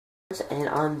guys, and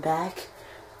I'm back,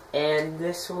 and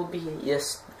this will be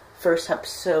this first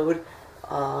episode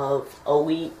of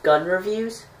Elite gun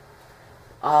reviews.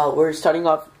 We're starting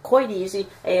off quite easy.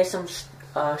 ASM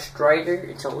Strider,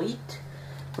 it's Elite.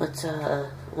 Let's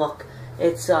look.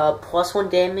 It's +1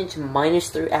 damage,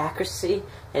 -3 accuracy,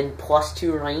 and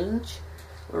 +2 range.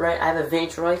 Right, I have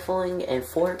advanced rifling and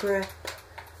foregrip,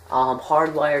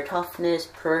 hardwire toughness,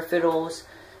 peripherals,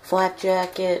 flak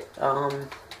jacket.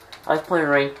 I was playing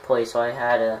ranked play, so I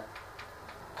had to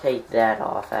take that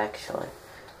off, actually.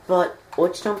 But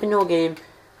let's jump into a game.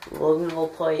 We're gonna go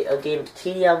play a game of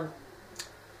TDM.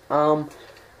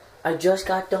 I just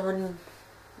got done.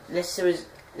 This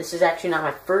is actually not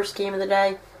my first game of the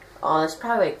day. It's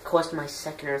probably like close to my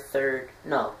second or third,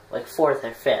 no, like fourth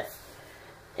or fifth.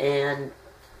 And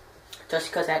just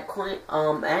because that coin,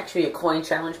 actually a coin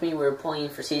challenged me. We were playing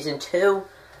for season 2.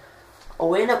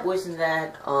 We ended up losing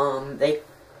that.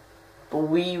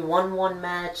 We won one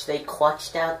match. They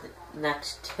clutched out the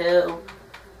next 2.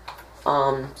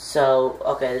 So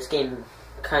okay, this game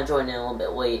kind of joined in a little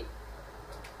bit late.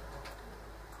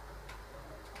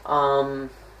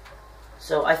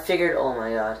 So I figured, oh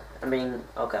my god. I mean,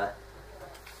 okay.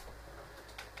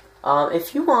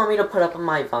 If you want me to put up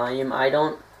my volume, I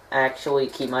don't actually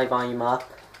keep my volume up.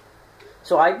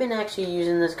 So I've been actually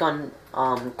using this gun,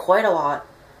 quite a lot.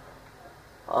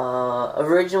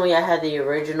 Originally I had the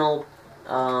original,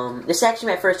 this is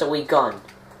actually my first Elite gun.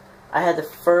 I had the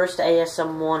first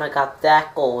asm1, I got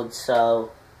that gold,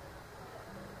 so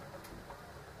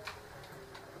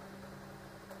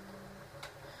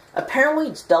apparently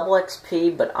it's double XP,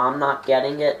 but I'm not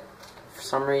getting it for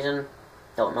some reason.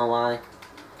 Don't know why.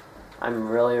 I'm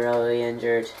really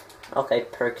injured. Okay,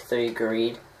 perk 3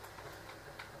 greed.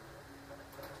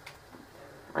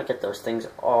 I get those things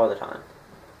all the time.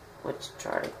 Let's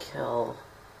try to kill.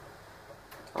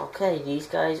 Okay, these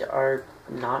guys are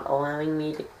not allowing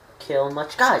me to kill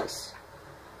much guys.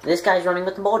 This guy's running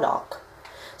with the bulldog.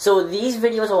 So these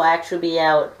videos will actually be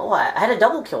out. Oh, I had a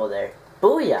double kill there.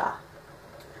 Booyah.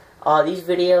 These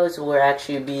videos will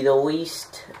actually be the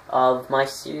least of my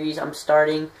series I'm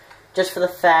starting, just for the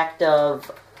fact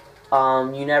of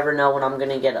you never know when I'm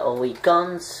gonna get Elite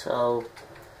guns. So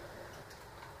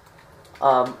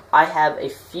I have a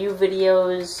few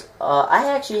videos. I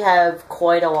actually have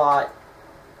quite a lot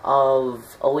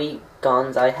of Elite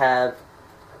guns. I have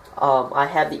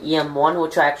the EM1,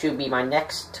 which will actually be my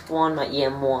next one, my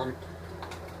EM1.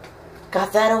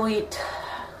 Got that Elite.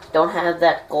 Don't have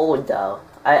that gold though.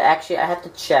 I have to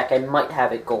check. I might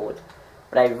have it gold,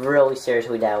 but I really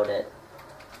seriously doubt it.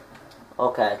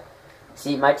 Okay.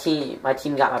 See, my team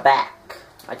got my back.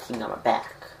 My team got my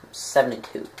back. I'm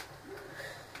 7-2.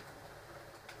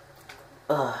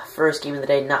 First game of the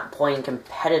day, not playing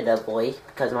competitively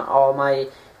because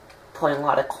playing a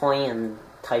lot of coin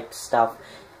type stuff.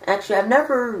 Actually, I've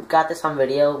never got this on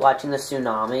video, watching the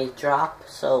tsunami drop.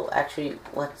 So actually,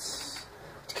 let's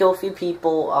kill a few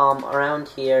people around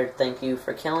here. Thank you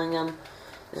for killing them.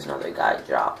 There's another guy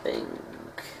dropping.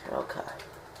 Okay.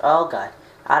 Oh god.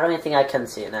 I don't even think I can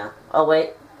see it now. Oh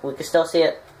wait, we can still see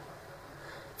it.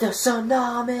 The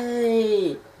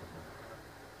tsunami!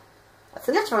 I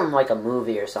think that's from like a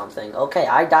movie or something. Okay,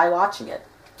 I die watching it.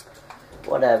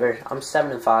 Whatever. I'm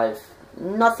 7-5.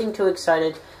 Nothing too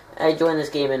excited. I joined this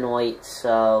game in late,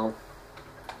 so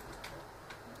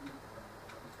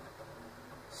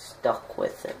stuck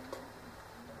with it.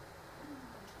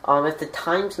 If the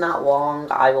time's not long,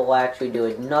 I will actually do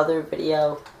another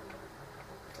video.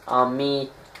 Me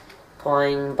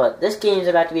playing, but this game's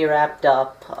about to be wrapped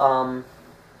up.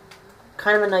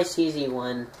 Kind of a nice easy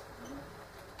one.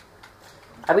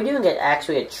 I'll be doing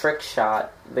actually a trick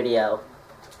shot video.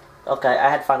 Okay, I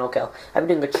had final kill. I've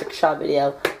been doing a trick shot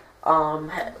video.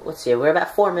 Let's see, we're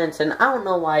about 4 minutes and I don't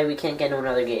know why we can't get into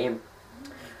another game.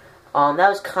 That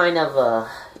was kind of a,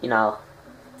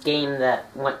 game that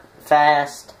went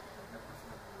fast.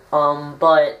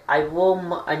 But I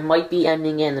might be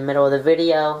ending in the middle of the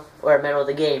video, or middle of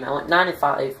the game. I went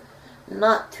 9-5.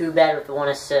 Not too bad with 1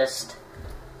 assist.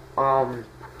 But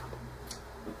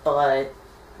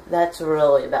that's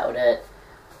really about it.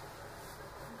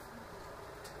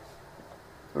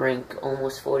 Rank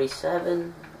almost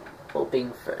 47.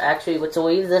 Hoping for, actually, let's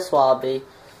leave this lobby,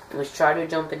 and let's try to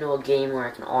jump into a game where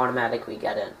I can automatically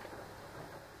get in.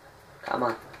 Come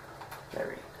on. There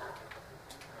we go.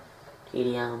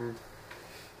 TDM.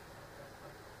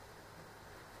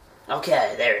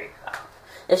 Okay, there you go.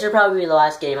 This should probably be the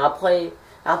last game. I'll play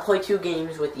 2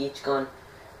 games with each gun.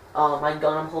 My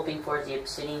gun I'm hoping for is the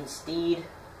Obsidian Steed.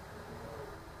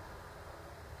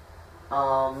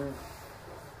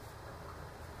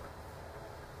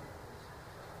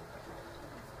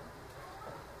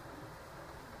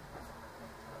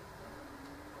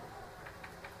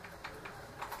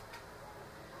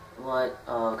 What?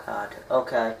 Oh god.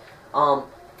 Okay.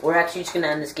 We're actually just gonna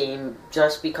end this game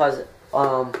just because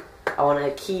I want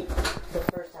to keep the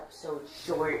first episode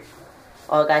short.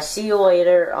 Guys, see you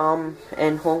later.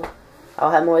 And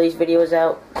I'll have more of these videos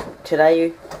out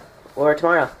today or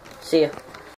tomorrow. See ya.